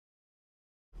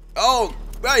Oh,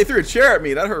 wow, you threw a chair at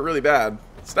me. That hurt really bad.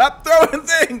 Stop throwing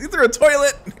things. You threw a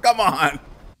toilet. Come on.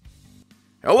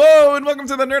 Hello, and welcome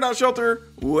to the Nerdout Shelter,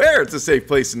 where it's a safe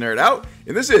place to nerd out.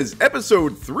 And this is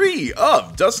episode 3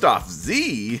 of Dustoff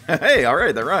Z. Hey,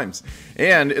 alright, that rhymes.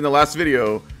 And in the last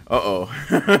video,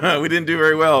 we didn't do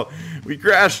very well. We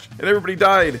crashed, and everybody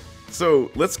died.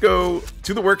 So, let's go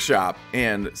to the workshop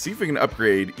and see if we can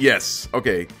upgrade. Yes,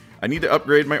 okay. I need to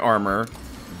upgrade my armor.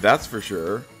 That's for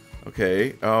sure.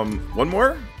 Okay, one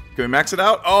more? Can we max it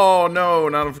out? Oh, no,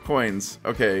 not enough coins.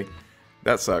 Okay,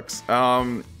 that sucks.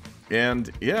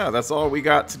 And yeah, that's all we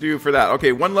got to do for that.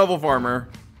 Okay, one level of armor.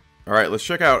 All right, let's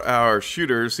check out our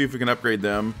shooters, see if we can upgrade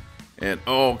them. And,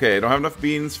 oh, okay, I don't have enough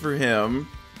beans for him.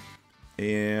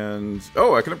 And,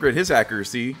 oh, I can upgrade his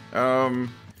accuracy.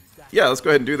 Yeah, let's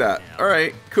go ahead and do that. All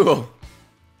right, cool.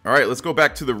 All right, let's go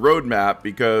back to the roadmap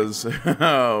because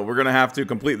we're gonna have to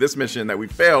complete this mission that we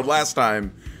failed last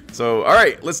time. So, all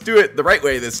right, let's do it the right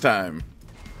way this time.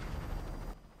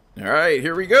 All right,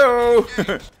 here we go.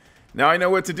 Now I know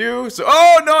what to do. So,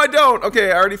 oh, no, I don't.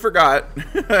 Okay, I already forgot.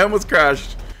 I almost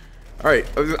crashed. All right,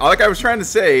 like I was trying to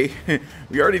say,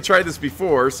 we already tried this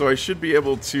before, so I should be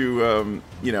able to,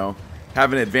 you know,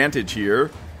 have an advantage here.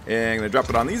 And I'm gonna drop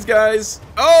it on these guys.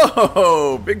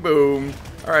 Oh, big boom.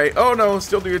 All right. Oh no,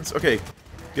 still dudes. Okay,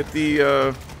 get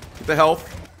the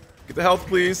health. Get the health,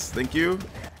 please. Thank you.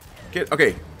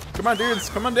 Okay. Come on, dudes.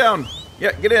 Come on down.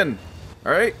 Yeah, get in.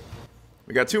 All right.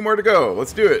 We got 2 more to go.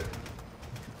 Let's do it.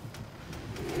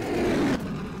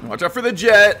 Watch out for the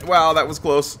jet. Wow, that was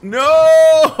close. No!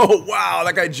 Wow,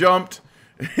 that guy jumped.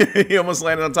 He almost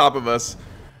landed on top of us.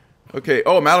 Okay.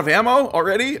 Oh, I'm out of ammo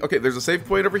already? Okay, there's a save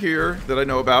point over here that I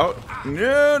know about.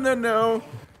 No.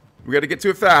 We got to get to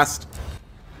it fast.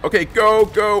 Okay,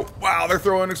 go. Wow, they're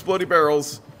throwing exploding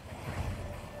barrels.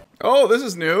 Oh, this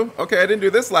is new. Okay, I didn't do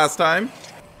this last time.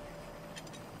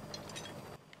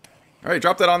 All right,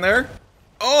 drop that on there.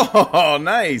 Oh,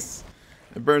 nice.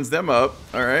 It burns them up.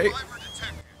 All right.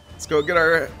 Let's go get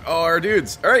our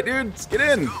dudes. All right, dudes, get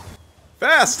in.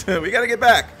 Fast. We got to get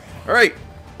back. All right.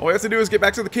 All we have to do is get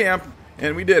back to the camp,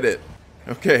 and we did it.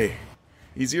 Okay.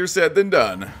 Easier said than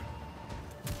done.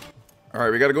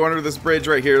 Alright, we gotta go under this bridge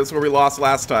right here. That's where we lost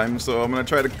last time, so I'm gonna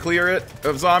try to clear it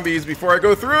of zombies before I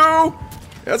go through!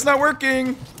 That's not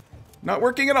working! Not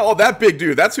working at all. That big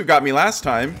dude, that's who got me last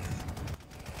time.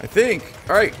 I think.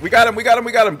 Alright, we got him.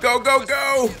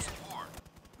 Go!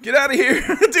 Get out of here!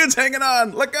 The dude's hanging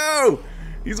on! Let go!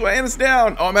 He's weighing us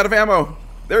down! Oh, I'm out of ammo.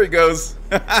 There he goes.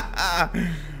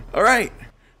 Alright.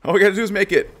 All we gotta do is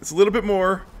make it. It's a little bit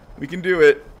more. We can do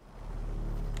it.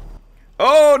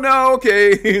 Oh no,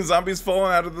 okay. Zombies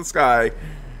falling out of the sky.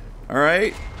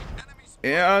 Alright.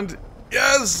 And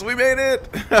yes, we made it.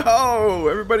 Oh,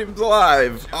 everybody's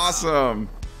alive. Awesome.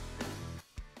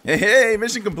 Hey,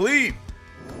 mission complete.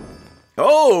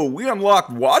 Oh, we unlocked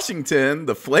Washington,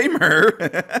 the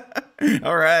Flamer.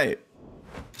 Alright.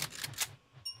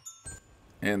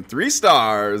 And 3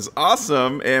 stars.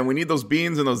 Awesome. And we need those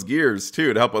beans and those gears,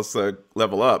 too, to help us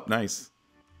level up. Nice.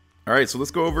 All right, so let's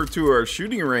go over to our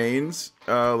shooting range.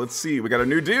 Let's see. We got a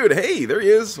new dude. Hey, there he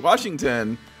is.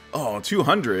 Washington. Oh,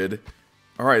 200.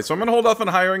 All right, so I'm going to hold off on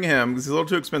hiring him because he's a little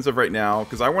too expensive right now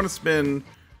because I want to spend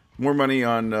more money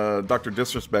on Dr.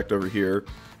 Disrespect over here.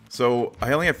 So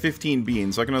I only have 15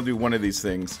 beans, so I can only do one of these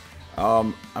things.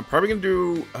 I'm probably going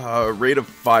to do Rate of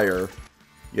Fire.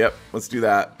 Yep, let's do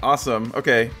that. Awesome.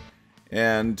 Okay.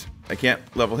 And I can't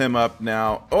level him up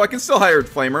now. Oh, I can still hire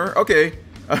Flamer. Okay.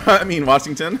 I mean,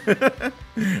 Washington.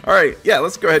 All right. Yeah,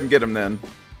 let's go ahead and get him then.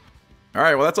 All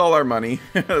right. Well, that's all our money.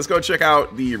 Let's go check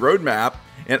out the roadmap.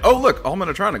 And oh, look,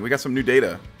 Almanatronic. We got some new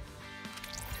data.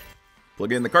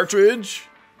 Plug in the cartridge.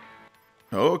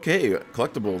 Okay.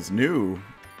 Collectibles. New.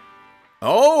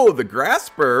 Oh, the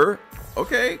Grasper.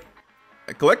 Okay.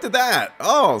 I collected that.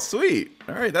 Oh, sweet.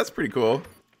 All right. That's pretty cool.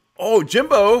 Oh,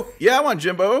 Jimbo. Yeah, I want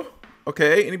Jimbo.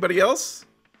 Okay, anybody else?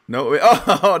 No.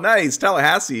 Oh, nice.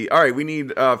 Tallahassee. All right, we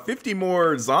need 50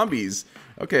 more zombies.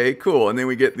 Okay, cool. And then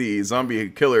we get the zombie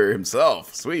killer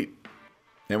himself. Sweet.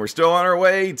 And we're still on our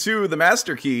way to the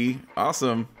master key.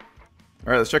 Awesome.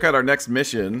 All right, let's check out our next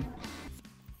mission.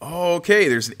 Okay,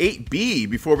 there's an 8B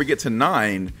before we get to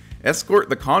 9. Escort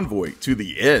the convoy to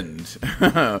the end.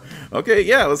 Okay,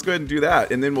 yeah, let's go ahead and do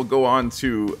that. And then we'll go on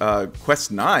to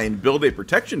quest 9, build a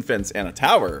protection fence and a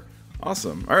tower.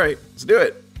 Awesome. All right, let's do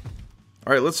it.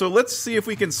 All right, let's see if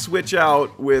we can switch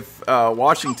out with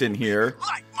Washington here.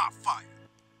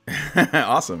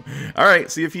 Awesome. All right,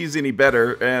 see if he's any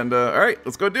better. And all right,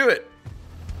 let's go do it.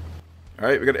 All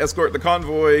right, we got to escort the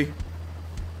convoy.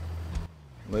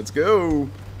 Let's go.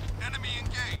 Enemy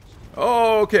engaged.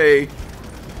 Oh, okay.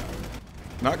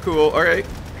 Not cool. All right.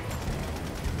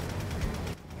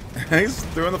 He's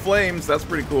throwing the flames. That's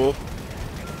pretty cool.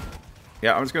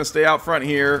 Yeah, I'm just gonna stay out front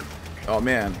here. Oh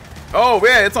man. Oh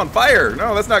yeah, it's on fire.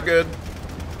 No, that's not good.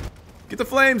 Get the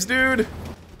flames, dude.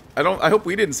 I hope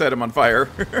we didn't set him on fire.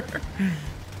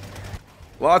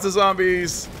 Lots of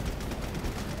zombies.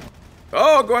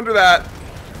 Oh, go under that.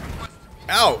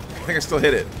 Ow. I think I still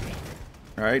hit it.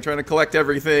 All right, trying to collect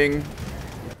everything.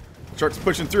 Truck's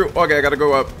pushing through. Okay, I gotta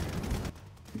go up.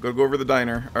 Gotta go over the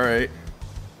diner. All right.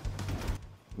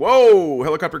 Whoa!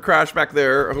 Helicopter crash back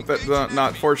there. I hope that's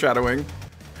not foreshadowing.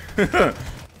 All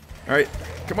right,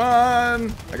 come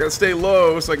on! I gotta stay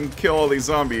low so I can kill all these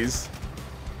zombies.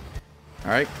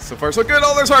 All right, so far so good.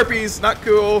 Oh, there's harpies. Not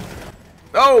cool.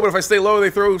 Oh, but if I stay low,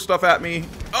 they throw stuff at me.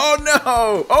 Oh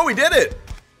no! Oh, we did it.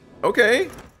 Okay,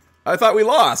 I thought we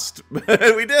lost,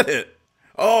 but we did it.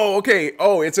 Oh, okay.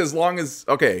 Oh, it's as long as...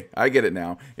 Okay, I get it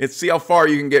now. It's see how far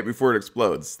you can get before it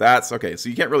explodes. That's okay. So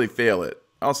you can't really fail it.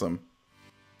 Awesome.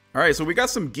 All right, so we got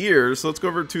some gears. So let's go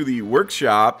over to the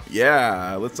workshop.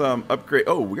 Yeah, let's upgrade.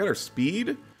 Oh, we got our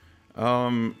speed.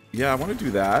 Yeah, I want to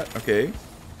do that. Okay.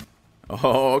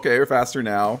 Oh, okay. We're faster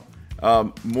now.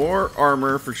 More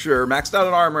armor for sure. Maxed out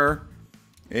on armor.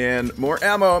 And more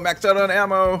ammo. Maxed out on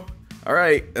ammo. All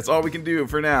right, that's all we can do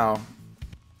for now.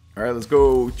 All right, let's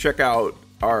go check out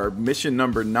our mission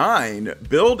number 9.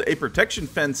 Build a protection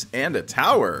fence and a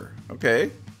tower. Okay.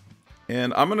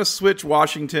 And I'm going to switch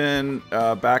Washington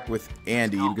back with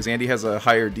Andy because Andy has a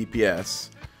higher DPS.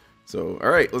 So, all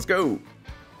right, let's go.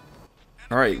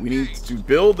 All right, we need to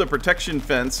build the protection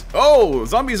fence. Oh,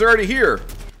 zombies are already here.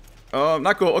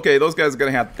 Not cool. Okay, those guys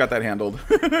got that handled.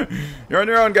 You're on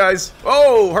your own, guys.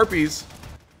 Oh, harpies.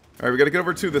 All right, we got to get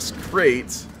over to this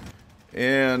crate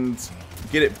and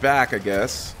get it back, I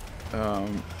guess.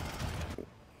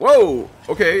 Whoa.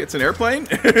 Okay, it's an airplane.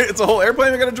 It's a whole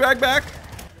airplane we got to drag back.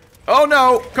 Oh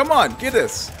no! Come on, get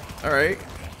this. All right,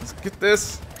 let's get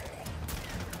this.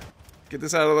 Get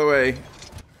this out of the way.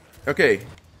 Okay,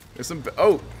 there's some.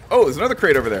 Oh, there's another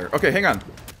crate over there. Okay, hang on. I'm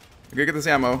gonna get this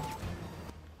ammo.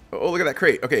 Oh, look at that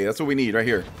crate. Okay, that's what we need right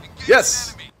here.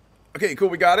 Yes. Okay, cool.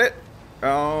 We got it.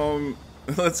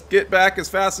 Let's get back as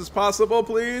fast as possible,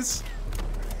 please.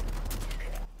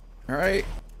 All right.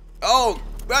 Oh,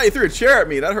 wow, he threw a chair at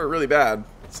me. That hurt really bad.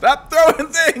 Stop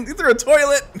throwing things. He threw a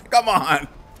toilet. Come on.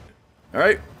 All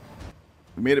right,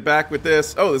 we made it back with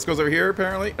this. Oh, this goes over here,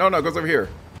 apparently. Oh, no, it goes over here.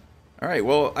 All right,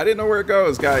 well, I didn't know where it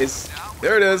goes, guys.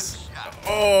 There it is.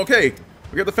 Oh, okay.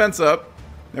 We got the fence up.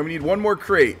 Now we need one more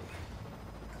crate.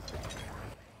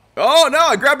 Oh, no,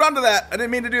 I grabbed onto that. I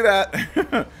didn't mean to do that.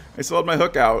 I still had my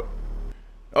hook out.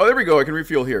 Oh, there we go. I can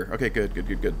refuel here. Okay, good, good,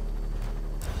 good, good.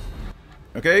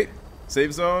 Okay,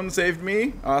 save zone saved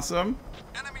me. Awesome.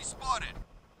 Enemy spotted.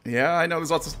 Yeah, I know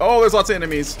there's lots of... Oh, there's lots of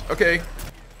enemies. Okay.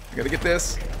 I gotta get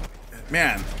this.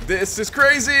 Man, this is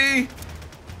crazy!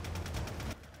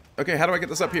 Okay, how do I get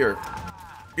this up here?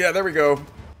 Yeah, there we go.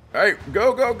 Alright,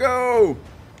 go, go, go!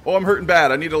 Oh, I'm hurting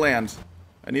bad. I need to land.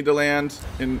 I need to land.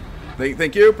 And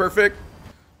thank you. Perfect.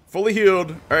 Fully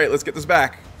healed. Alright, let's get this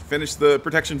back. Finish the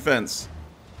protection fence.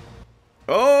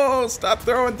 Oh, stop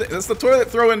throwing things. That's the toilet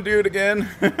throwing dude again.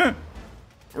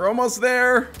 We're almost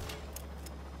there.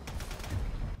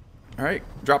 Alright,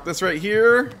 drop this right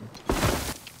here.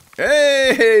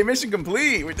 Hey, mission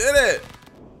complete. We did it.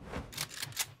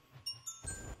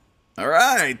 All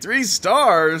right, 3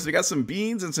 stars. We got some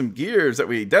beans and some gears that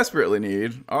we desperately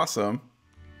need. Awesome.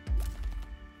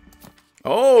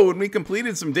 Oh, and we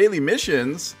completed some daily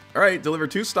missions. All right, deliver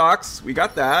 2 stocks. We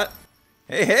got that.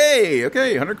 Hey,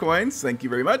 okay, 100 coins. Thank you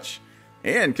very much.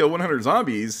 And kill 100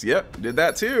 zombies. Yep, did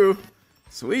that too.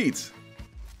 Sweet.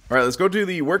 All right, let's go to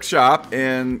the workshop.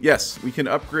 And yes, we can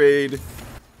upgrade...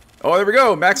 Oh, there we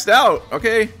go. Maxed out.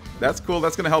 Okay, that's cool.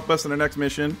 That's going to help us in our next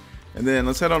mission. And then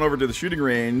let's head on over to the shooting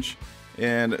range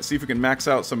and see if we can max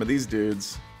out some of these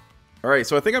dudes. All right,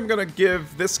 so I think I'm going to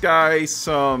give this guy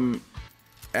some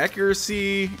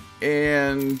accuracy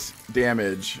and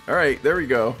damage. All right, there we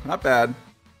go. Not bad.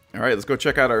 All right, let's go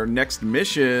check out our next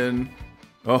mission.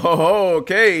 Oh,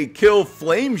 okay. Kill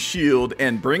Flame Shield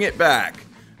and bring it back.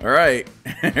 All right,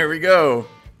 here we go.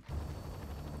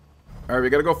 All right, we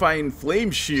gotta go find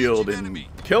Flame Shield and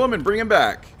kill him and bring him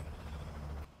back.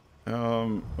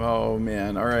 Oh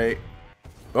man, all right.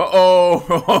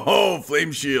 Uh-oh,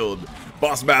 Flame Shield.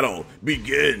 Boss battle,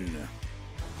 begin.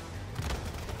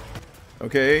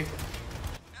 Okay,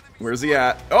 where's he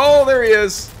at? Oh, there he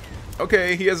is.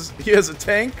 Okay, he has a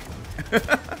tank.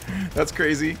 That's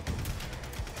crazy.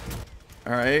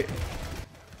 All right,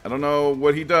 I don't know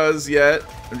what he does yet.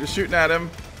 I'm just shooting at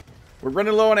him. We're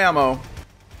running low on ammo.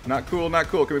 Not cool, not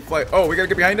cool. Can we fly? Oh, we gotta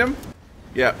get behind him?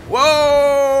 Yeah.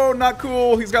 Whoa! Not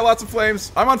cool. He's got lots of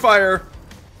flames. I'm on fire.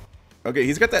 Okay,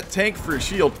 he's got that tank for a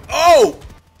shield. Oh!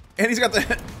 And he's got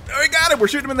the... Oh, he got him. We're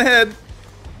shooting him in the head.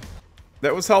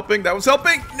 That was helping. That was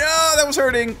helping. No, that was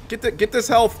hurting. Get this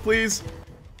health, please.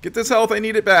 Get this health. I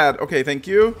need it bad. Okay, thank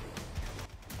you.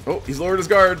 Oh, he's lowered his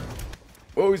guard.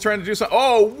 Oh, he's trying to do something.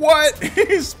 Oh, what?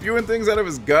 He's spewing things out of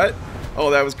his gut. Oh,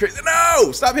 that was crazy.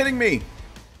 No! Stop hitting me.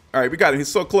 All right, we got him.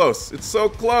 He's so close. It's so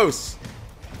close.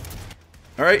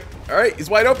 All right. All right. He's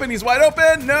wide open. He's wide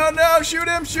open. No, no. Shoot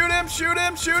him. Shoot him. Shoot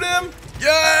him. Shoot him.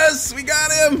 Yes, we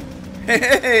got him.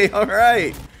 Hey, all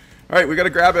right. All right, we got to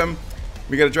grab him.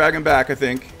 We got to drag him back, I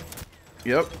think.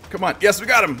 Yep. Come on. Yes, we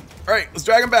got him. All right, let's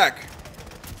drag him back.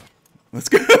 Let's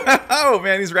go. Oh,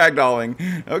 man, he's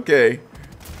ragdolling. Okay.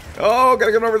 Oh, got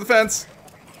to get him over the fence.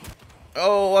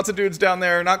 Oh, lots of dudes down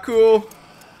there. Not cool.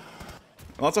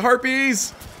 Lots of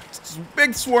harpies.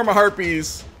 Big swarm of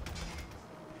harpies.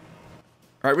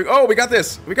 All right, we got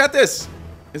this. We got this.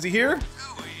 Is he here?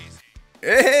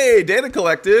 Hey, data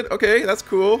collected. Okay, that's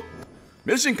cool.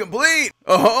 Mission complete.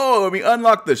 Oh, we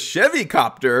unlocked the Chevy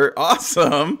copter.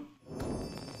 Awesome.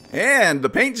 And the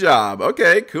paint job.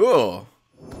 Okay, cool.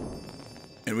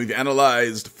 And we've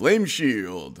analyzed Flame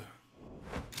Shield.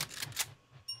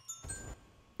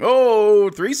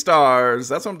 Oh, 3 stars.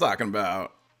 That's what I'm talking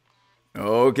about.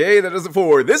 Okay, that does it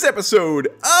for this episode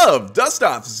of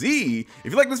Dustoff Z.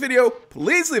 If you like this video,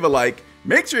 please leave a like.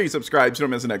 Make sure you subscribe so you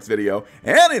don't miss the next video.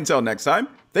 And until next time,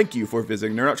 thank you for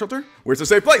visiting Nerdout Shelter, where it's a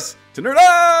safe place to nerd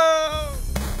out!